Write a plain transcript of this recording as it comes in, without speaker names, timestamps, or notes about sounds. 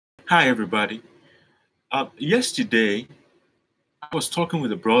Hi, everybody. Yesterday, I was talking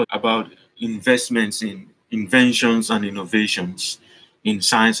with a brother about investments in inventions and innovations in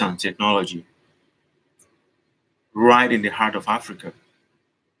science and technology, right in the heart of Africa,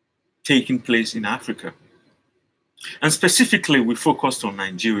 taking place in Africa. And specifically, we focused on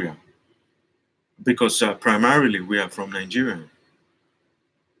Nigeria because primarily we are from Nigeria.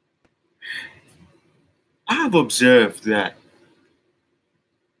 I have observed that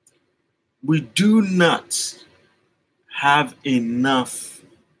we do not have enough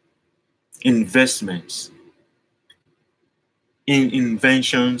investments in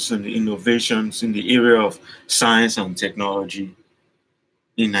inventions and innovations in the area of science and technology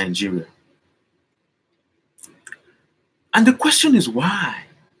in Nigeria. And the question is why?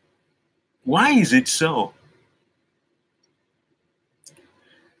 Why is it so?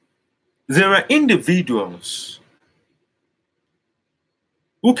 There are individuals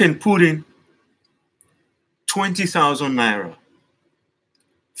who can put in 20,000 naira,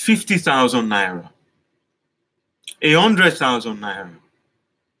 50,000 naira, 100,000 naira,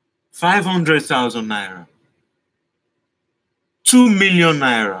 500,000 naira, 2 million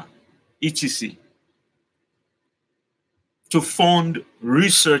naira, etc., to fund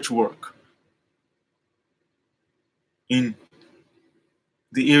research work in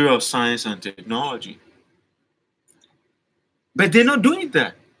the area of science and technology. But they're not doing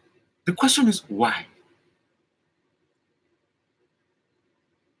that. The question is why?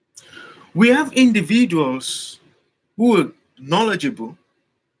 We have individuals who are knowledgeable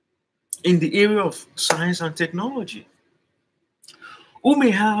in the area of science and technology, who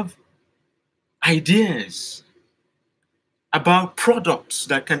may have ideas about products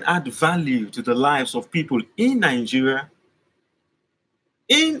that can add value to the lives of people in Nigeria,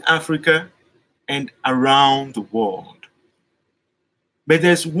 in Africa, and around the world. But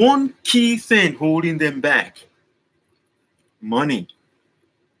there's one key thing holding them back: money.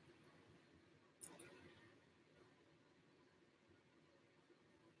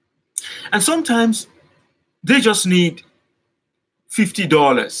 And sometimes they just need $50,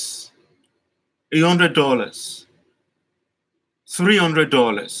 $100,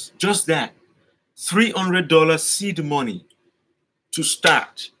 $300, just that. $300 seed money to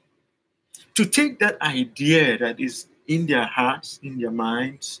start, to take that idea that is in their hearts, in their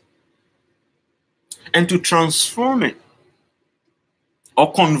minds, and to transform it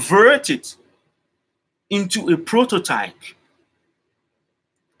or convert it into a prototype.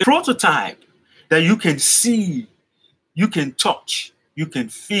 A prototype that you can see, you can touch, you can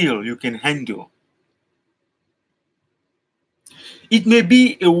feel, you can handle. It may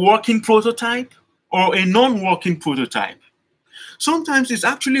be a working prototype or a non-working prototype. Sometimes it's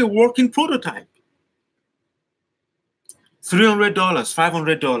actually a working prototype. $300,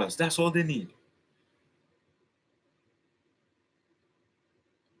 $500, that's all they need.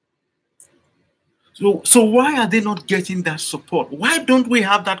 So why are they not getting that support? Why don't we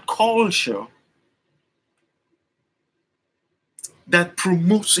have that culture that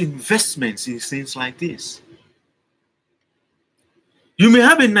promotes investments in things like this? You may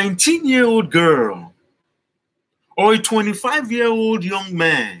have a 19-year-old girl or a 25-year-old young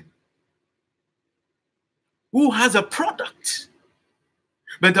man who has a product,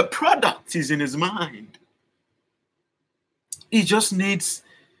 but the product is in his mind. He just needs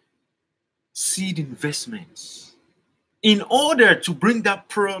seed investments in order to bring that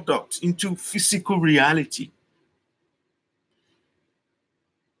product into physical reality.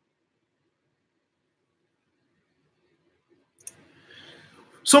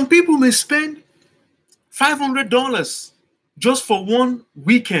 Some people may spend $500 just for one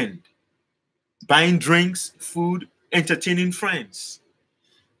weekend, buying drinks, food, entertaining friends.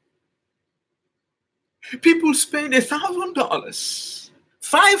 People spend $1,000,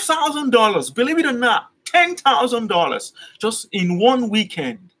 $5,000, believe it or not, $10,000 just in one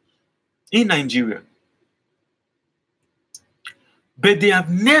weekend in Nigeria. But they have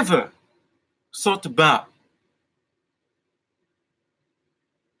never thought about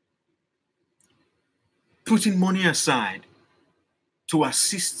putting money aside to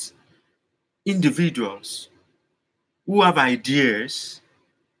assist individuals who have ideas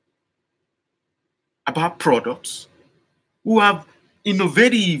about products, who have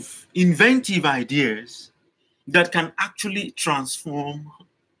inventive ideas that can actually transform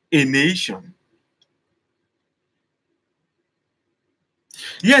a nation.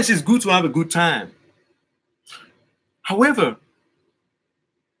 Yes, it's good to have a good time. However,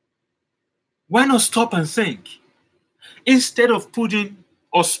 why not stop and think? Instead of putting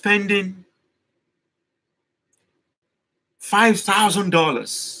or spending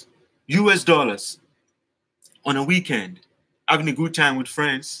 $5,000 US dollars on a weekend, having a good time with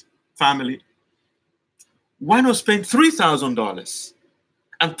friends, family, why not spend $3,000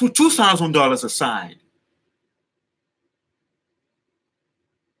 and put $2,000 aside?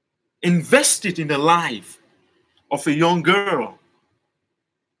 Invest it in the life of a young girl,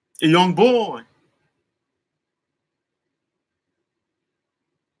 a young boy.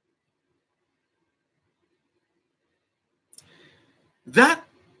 That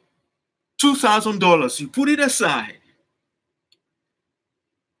 $2,000, you put it aside,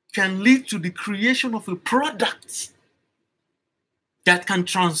 can lead to the creation of a product that can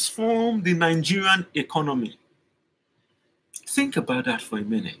transform the Nigerian economy. Think about that for a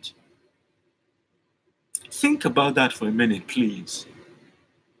minute. Think about that for a minute, please.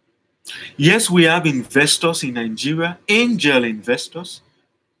 Yes, we have investors in Nigeria, angel investors,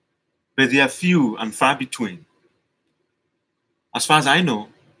 but they are few and far between, as far as I know.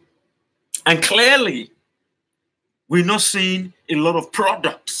 And clearly, we're not seeing a lot of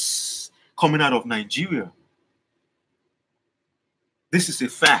products coming out of Nigeria. This is a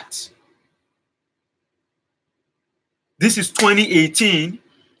fact. This is 2018,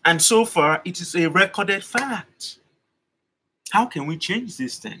 and so far it is a recorded fact. How can we change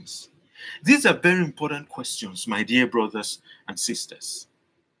these things? These are very important questions, my dear brothers and sisters.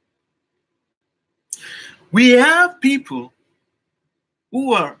 We have people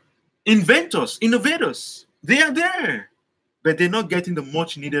who are inventors, innovators. They are there, but they're not getting the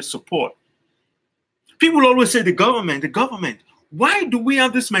much needed support. People always say the government, the government. Why do we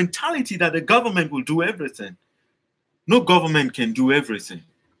have this mentality that the government will do everything? No government can do everything.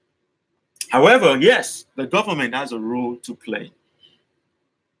 However, yes, the government has a role to play.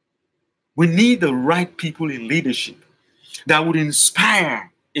 We need the right people in leadership that would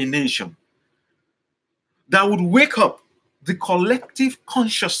inspire a nation, that would wake up the collective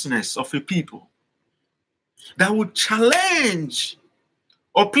consciousness of a people, that would challenge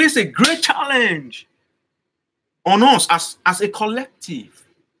or place a great challenge on us as a collective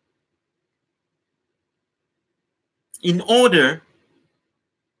in order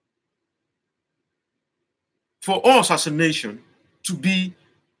for us as a nation to be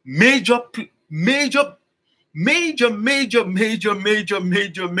a major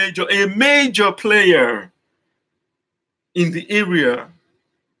player in the area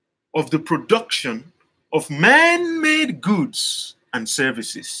of the production of man-made goods and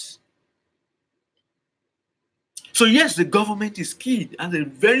services. So yes, the government is key and a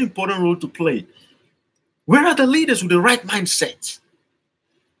very important role to play. Where are the leaders with the right mindset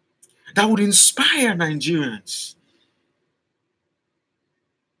that would inspire Nigerians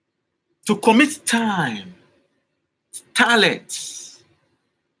to commit time, talent,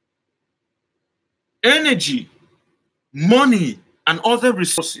 energy, money, and other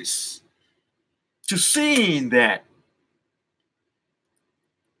resources to seeing that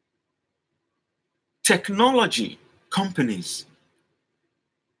technology companies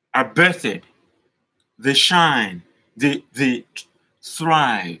are birthed, they shine, they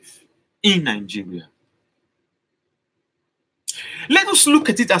thrive in Nigeria? Let us look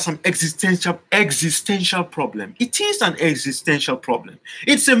at it as an existential problem. It is an existential problem.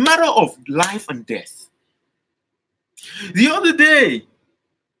 It's a matter of life and death. The other day,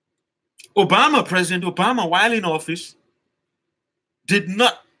 President Obama, while in office, did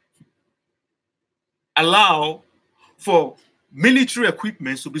not allow for military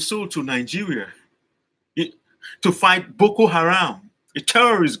equipment to be sold to Nigeria to fight Boko Haram, a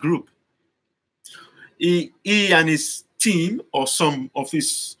terrorist group. He and his team, or some of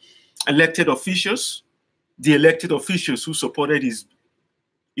his elected officials, the elected officials who supported his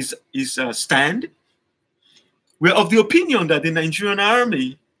stand, were of the opinion that the Nigerian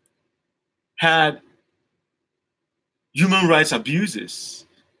army had human rights abuses.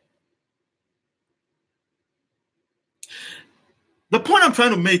 The point I'm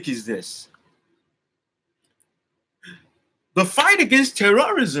trying to make is this. The fight against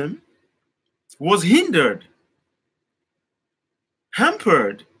terrorism was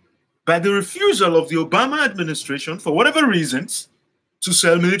hampered by the refusal of the Obama administration, for whatever reasons, to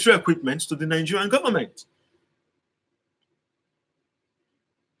sell military equipment to the Nigerian government.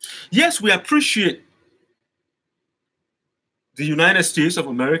 Yes, we appreciate the United States of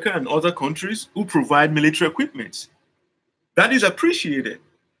America and other countries who provide military equipment. That is appreciated.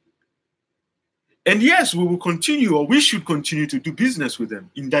 And yes, we will continue, or we should continue to do business with them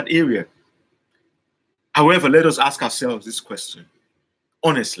in that area. However, let us ask ourselves this question,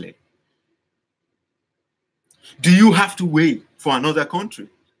 honestly. Do you have to wait for another country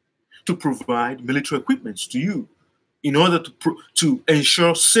to provide military equipment to you in order to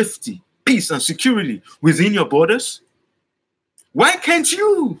ensure safety, peace, and security within your borders? Why can't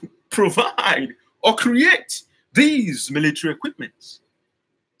you provide or create these military equipments?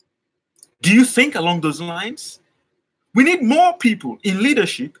 Do you think along those lines? We need more people in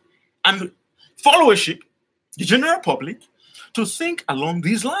leadership and followership, the general public, to think along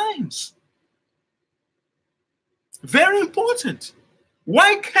these lines. Very important.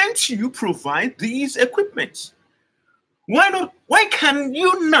 Why can't you provide these equipments? Why not? Why can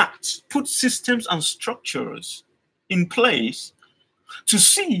you not put systems and structures in place to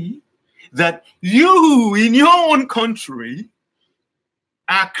see that you in your own country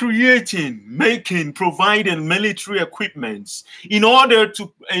are creating, making, providing military equipments in order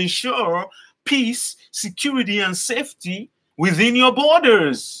to ensure peace, security, and safety within your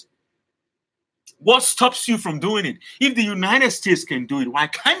borders? What stops you from doing it? If the United States can do it, why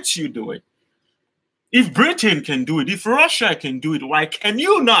can't you do it? If Britain can do it, if Russia can do it, why can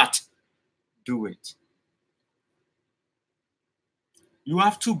you not do it? You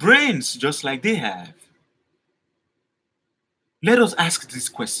have two brains just like they have. Let us ask these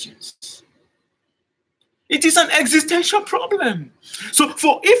questions. It is an existential problem. So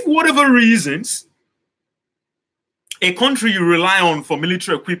for if whatever reasons a country you rely on for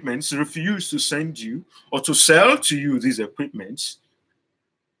military equipment refuse to send you or to sell to you these equipments,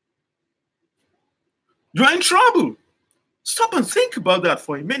 you're in trouble. Stop and think about that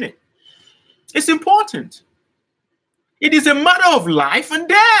for a minute. It's important. It is a matter of life and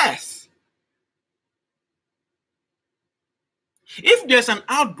death. If there's an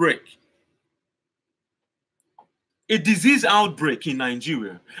outbreak, a disease outbreak in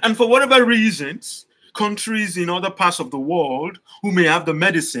Nigeria, and for whatever reasons, countries in other parts of the world who may have the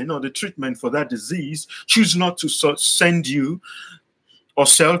medicine or the treatment for that disease choose not to send you or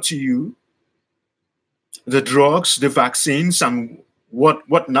sell to you the drugs, the vaccines, and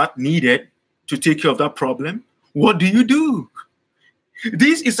what not needed to take care of that problem, what do?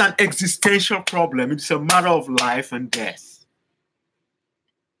 This is an existential problem. It's a matter of life and death.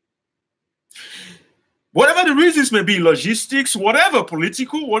 Whatever the reasons may be, logistics, whatever,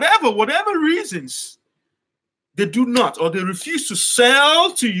 political, whatever reasons, they do not or they refuse to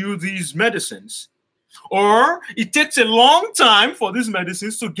sell to you these medicines, or it takes a long time for these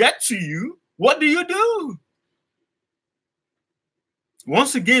medicines to get to you, what do?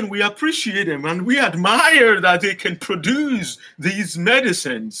 Once again, we appreciate them and we admire that they can produce these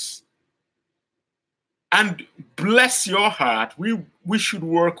medicines. And bless your heart, we should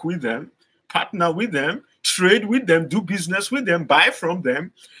work with them, partner with them, trade with them, do business with them, buy from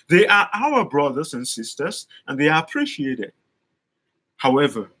them. They are our brothers and sisters, and they are appreciated.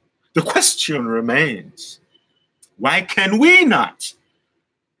 However, the question remains, why can we not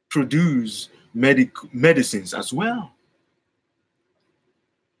produce medicines as well?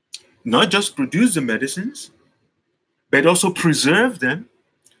 Not just produce the medicines, but also preserve them,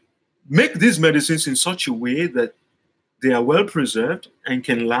 make these medicines in such a way that they are well preserved and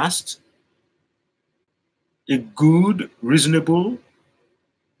can last a good, reasonable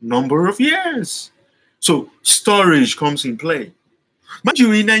number of years. So storage comes in play. Mind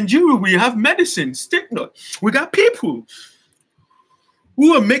you, in Nigeria, we have medicines. Take note. We got people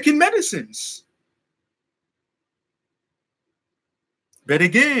who are making medicines. But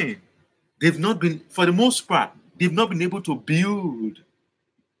again, they've not been, for the most part, they've not been able to build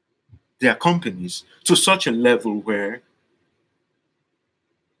their companies to such a level where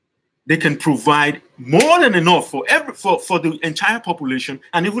they can provide more than enough for the entire population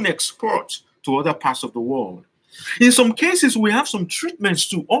and even export to other parts of the world. In some cases, we have some treatments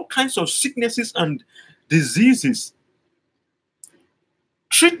to all kinds of sicknesses and diseases.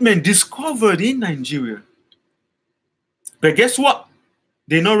 Treatment discovered in Nigeria. But guess what?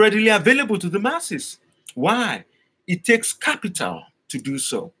 They're not readily available to the masses. Why? It takes capital to do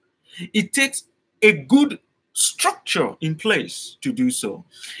so. It takes a good structure in place to do so.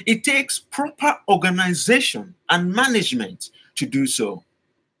 It takes proper organization and management to do so.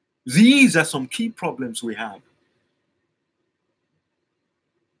 These are some key problems we have.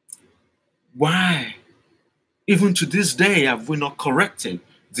 Why, even to this day, have we not corrected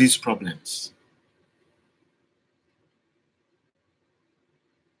these problems?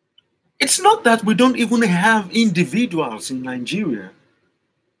 It's not that we don't even have individuals in Nigeria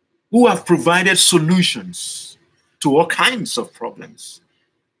who have provided solutions to all kinds of problems.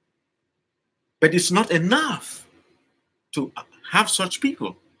 But it's not enough to have such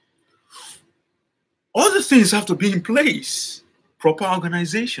people. Other things have to be in place. Proper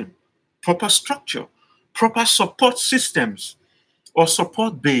organization, proper structure, proper support systems or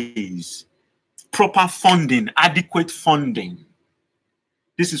support base. proper funding, adequate funding.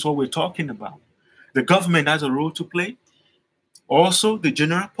 This is what we're talking about. The government has a role to play. Also, the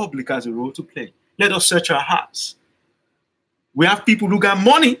general public has a role to play. Let us search our hearts. We have people who got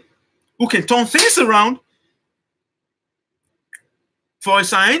money, who can turn things around. For a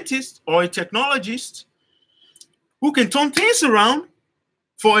scientist or a technologist who can turn things around,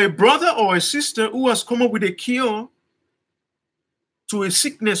 for a brother or a sister who has come up with a cure to a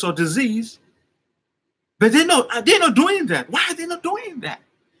sickness or disease, but they're not doing that. Why are they not doing that?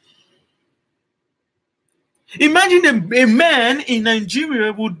 Imagine a man in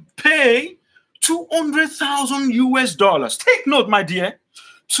Nigeria would pay 200,000 US dollars. Take note, my dear,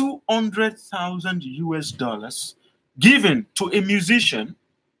 200,000 US dollars given to a musician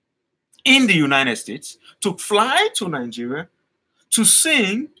in the United States to fly to Nigeria to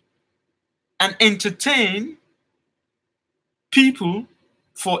sing and entertain people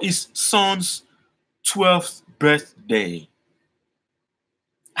for his son's 12th birthday.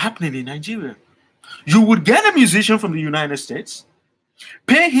 Happening in Nigeria. You would get a musician from the United States,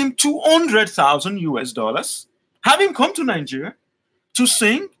 pay him 200,000 US dollars, have him come to Nigeria to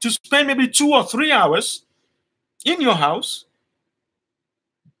sing, to spend maybe 2 or 3 hours in your house,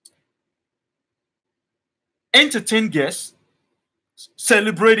 entertain guests,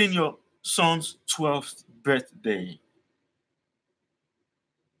 celebrating your son's 12th birthday.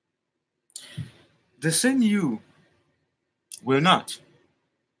 The same you will not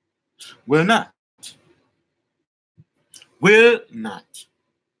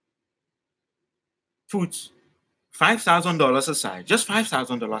put $5,000 aside, just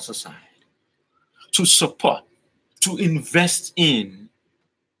 $5,000 aside, to support, to invest in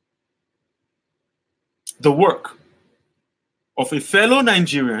the work of a fellow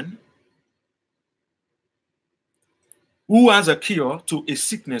Nigerian who has a cure to a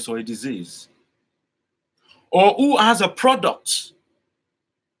sickness or a disease, or who has a product.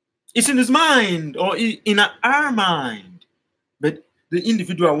 It's in his mind or in our mind, but the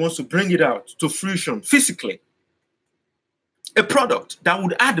individual wants to bring it out to fruition physically. A product that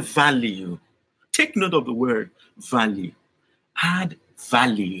would add value. Take note of the word value. Add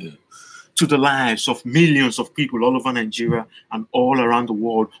value to the lives of millions of people all over Nigeria and all around the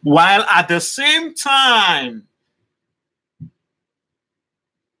world, while at the same time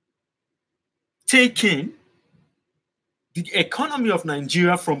taking the economy of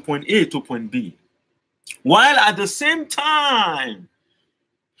Nigeria from point A to point B, while at the same time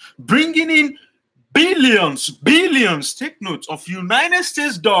bringing in billions, take note, of United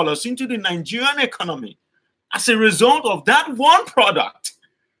States dollars into the Nigerian economy as a result of that one product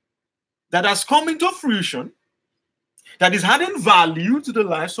that has come into fruition, that is adding value to the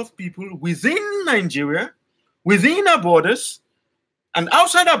lives of people within Nigeria, within our borders, and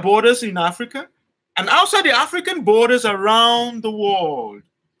outside our borders in Africa, and outside the African borders around the world,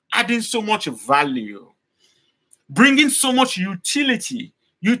 adding so much value, bringing so much utility,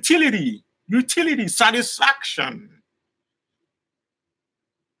 satisfaction,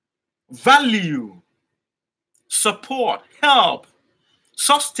 value, support, help,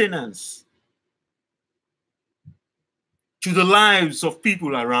 sustenance to the lives of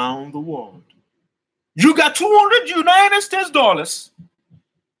people around the world. You got 200 United States dollars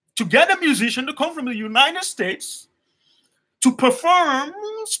to get a musician to come from the United States to perform,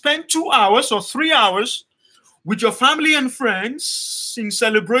 spend 2 hours or 3 hours with your family and friends in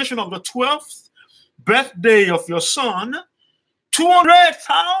celebration of the 12th birthday of your son,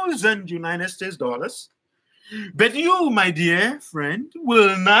 200,000 United States dollars. But you, my dear friend,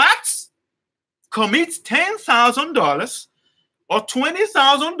 will not commit $10,000 or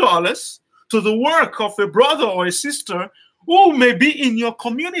 $20,000 to the work of a brother or a sister who may be in your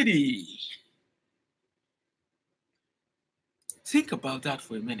community. Think about that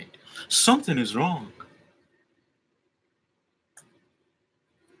for a minute. Something is wrong.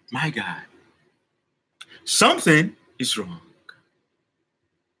 My God, something is wrong.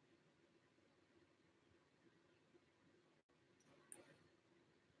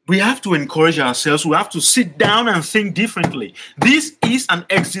 We have to encourage ourselves. We have to sit down and think differently. This is an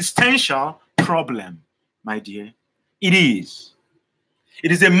existential problem, my dear. It is.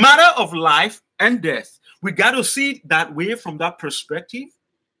 It is a matter of life and death. We got to see it that way, from that perspective,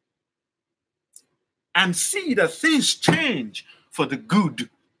 and see that things change for the good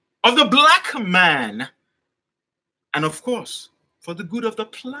of the black man, and of course, for the good of the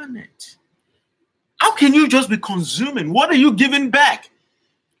planet. How can you just be consuming? What are you giving back?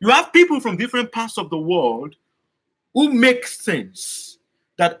 You have people from different parts of the world who make things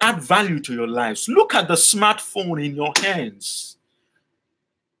that add value to your lives. Look at the smartphone in your hands.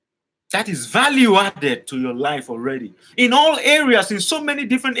 That is value added to your life already. In all areas, in so many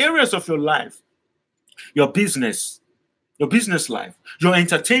different areas of your life. Your business life, your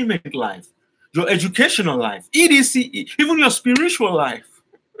entertainment life, your educational life, etc., even your spiritual life.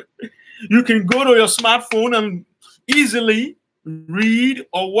 You can go to your smartphone and easily read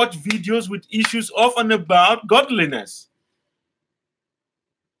or watch videos with issues of and about godliness.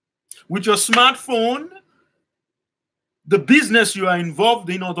 With your smartphone, the business you are involved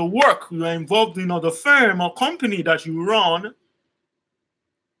in or the work you are involved in or the firm or company that you run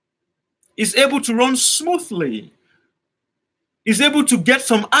is able to run smoothly, is able to get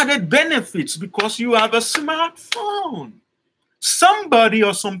some added benefits because you have a smartphone. Somebody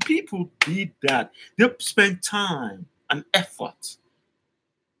or some people did that. They spent time and effort,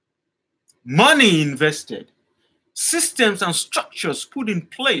 money invested, systems and structures put in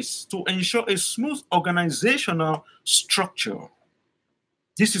place to ensure a smooth organizational structure.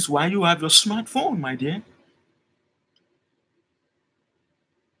 This is why you have your smartphone, my dear.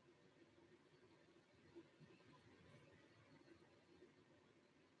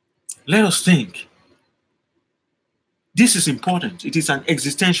 Let us think. This is important. It is an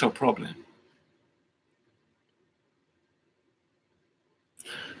existential problem.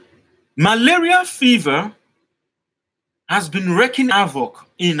 Malaria fever has been wreaking havoc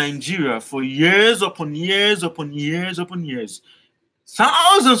in Nigeria for years upon years upon years upon years.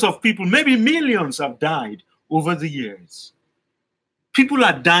 Thousands of people, maybe millions, have died over the years. People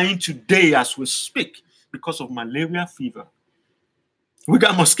are dying today as we speak because of malaria fever. We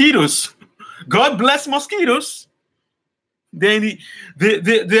got mosquitoes. God bless mosquitoes. They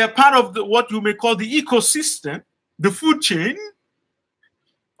are part of what you may call the ecosystem, the food chain.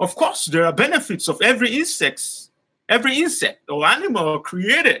 Of course, there are benefits of every insect or animal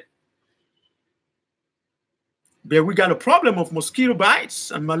created. But we got a problem of mosquito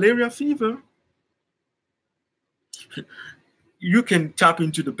bites and malaria fever. You can tap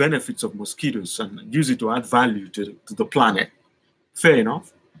into the benefits of mosquitoes and use it to add value to the planet. Fair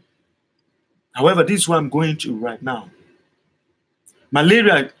enough. However, this is what I'm going to right now.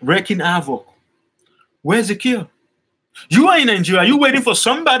 Malaria wreaking havoc. Where's the cure? You are in Nigeria. Are you waiting for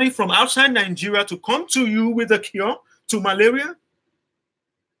somebody from outside Nigeria to come to you with a cure to malaria?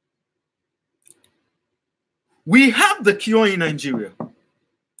 We have the cure in Nigeria.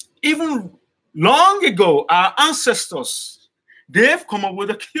 Even long ago, our ancestors, they've come up with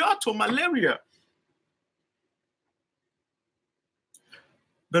a cure to malaria.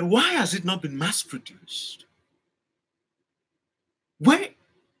 But why has it not been mass-produced? Where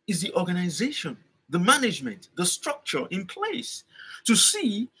is the organization, the management, the structure in place to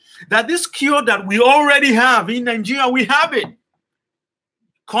see that this cure that we already have in Nigeria, we have it?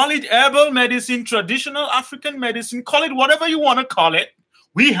 Call it herbal medicine, traditional African medicine, call it whatever you want to call it.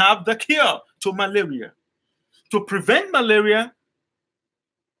 We have the cure to malaria. To prevent malaria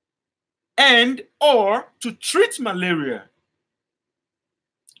and or to treat malaria.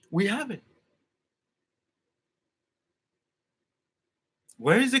 We have it.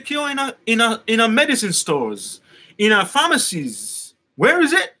 Where is the cure in our medicine stores, in our pharmacies? Where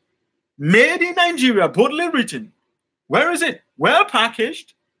is it? Made in Nigeria, boldly written. Where is it? Well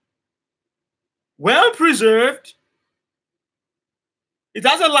packaged, well preserved. It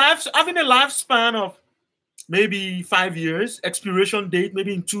has having a lifespan of maybe 5 years, expiration date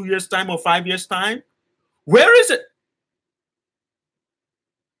maybe in 2 years' time or 5 years' time. Where is it?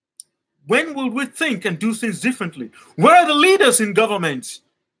 When will we think and do things differently? Where are the leaders in government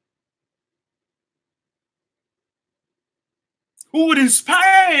who would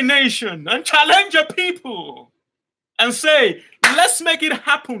inspire a nation and challenge a people and say, let's make it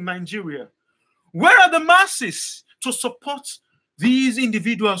happen, Nigeria? Where are the masses to support these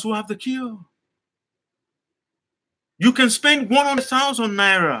individuals who have the cure? You can spend 100,000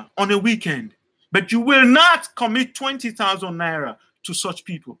 naira on a weekend, but you will not commit 20,000 naira to such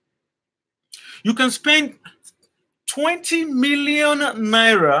people. You can spend 20 million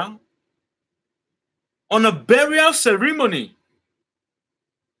naira on a burial ceremony.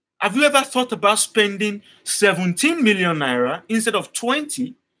 Have you ever thought about spending 17 million naira instead of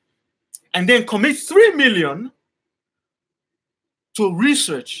 20 and then commit 3 million to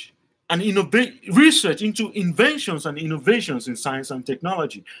research and research into inventions and innovations in science and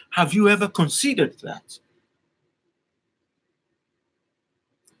technology? Have you ever considered that?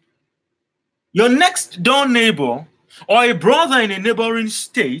 Your next door neighbor or a brother in a neighboring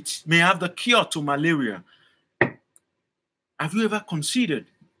state may have the cure to malaria. Have you ever considered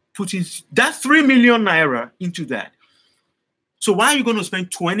putting that 3 million naira into that? So why are you going to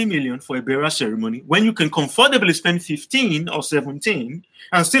spend 20 million for a burial ceremony when you can comfortably spend 15 or 17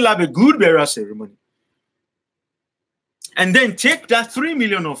 and still have a good burial ceremony? And then take that 3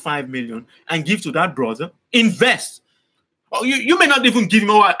 million or 5 million and give to that brother, invest. Oh, you may not even give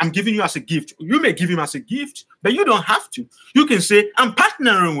him, oh, I'm giving you as a gift. You may give him as a gift, but you don't have to. You can say, I'm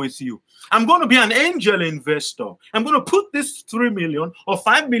partnering with you. I'm going to be an angel investor. I'm going to put this 3 million or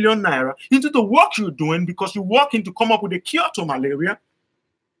 5 million naira into the work you're doing because you're working to come up with a cure to malaria.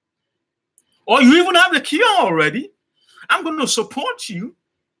 Or you even have the cure already. I'm going to support you.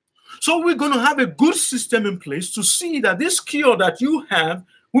 So we're going to have a good system in place to see that this cure that you have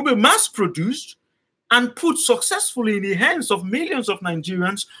will be mass produced and put successfully in the hands of millions of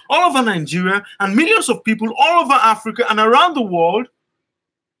Nigerians all over Nigeria and millions of people all over Africa and around the world.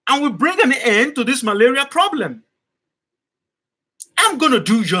 And we bring an end to this malaria problem. I'm going to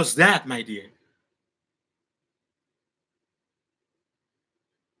do just that, my dear.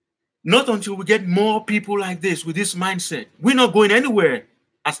 Not until we get more people like this with this mindset. We're not going anywhere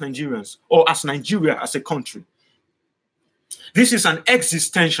as Nigerians or as Nigeria as a country. This is an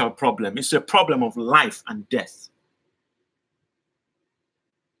existential problem. It's a problem of life and death.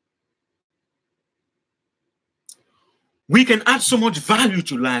 We can add so much value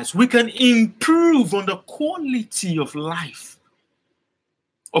to lives. We can improve on the quality of life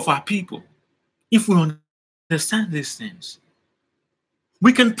of our people if we understand these things.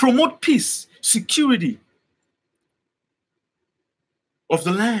 We can promote peace, security of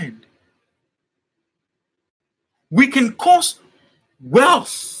the land. We can cause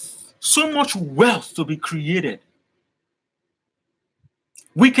wealth, so much wealth to be created.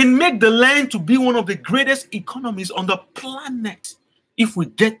 We can make the land to be one of the greatest economies on the planet if we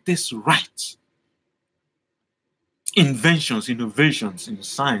get this right. Inventions, innovations in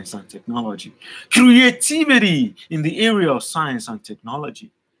science and technology, creativity in the area of science and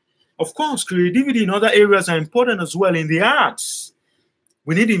technology. Of course, creativity in other areas are important as well, in the arts.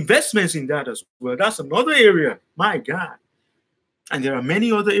 We need investments in that as well. That's another area, my God. And there are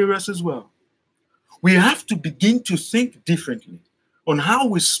many other areas as well. We have to begin to think differently on how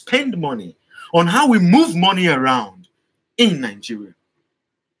we spend money, on how we move money around in Nigeria.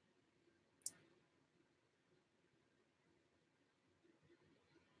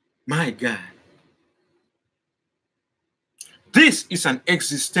 My God. This is an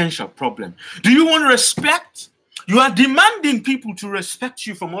existential problem. Do you want respect? You are demanding people to respect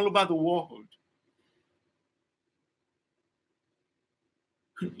you from all over the world.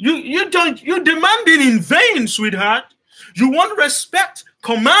 You're demanding in vain, sweetheart. You want respect?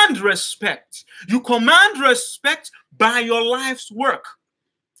 Command respect. You command respect by your life's work.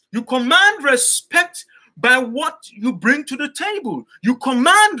 You command respect by what you bring to the table. You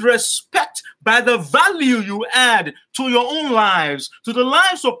command respect by the value you add to your own lives, to the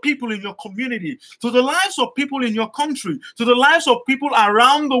lives of people in your community, to the lives of people in your country, to the lives of people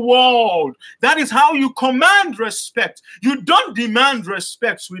around the world. That is how you command respect. You don't demand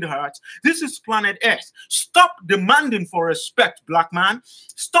respect, sweetheart. This is planet Earth. Stop demanding for respect, black man.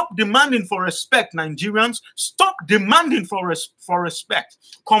 Stop demanding for respect, Nigerians. Stop demanding for respect.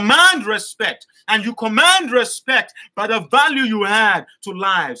 Command respect. And you command respect by the value you add to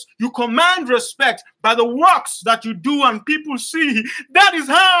lives. You command respect by the works that you do and people see. That is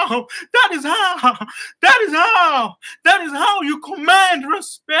how you command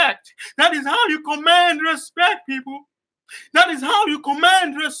respect. That is how you command respect, people. That is how you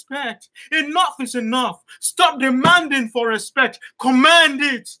command respect. Enough is enough. Stop demanding for respect. Command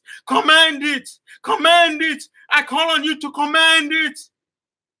it. Command it. Command it. I call on you to command it.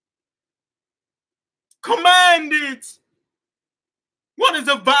 Command it. What is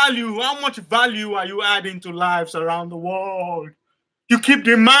the value? How much value are you adding to lives around the world? You keep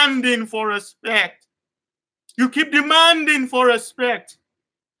demanding for respect. You keep demanding for respect.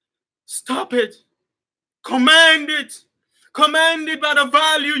 Stop it. Command it. Command it by the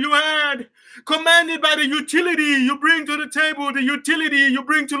value you add. Command it by the utility you bring to the table, the utility you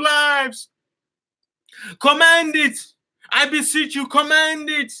bring to lives. Command it. I beseech you, command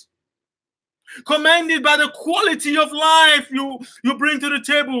it. Commanded by the quality of life you bring to the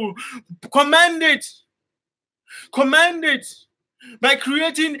table. Command it. Command it by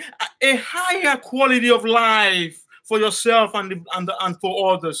creating a higher quality of life for yourself and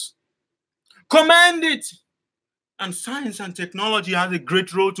for others. Command it. And science and technology has a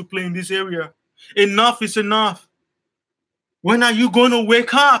great role to play in this area. Enough is enough. When are you going to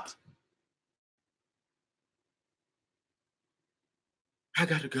wake up? I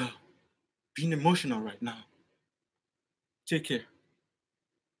gotta go. Being emotional right now. Take care.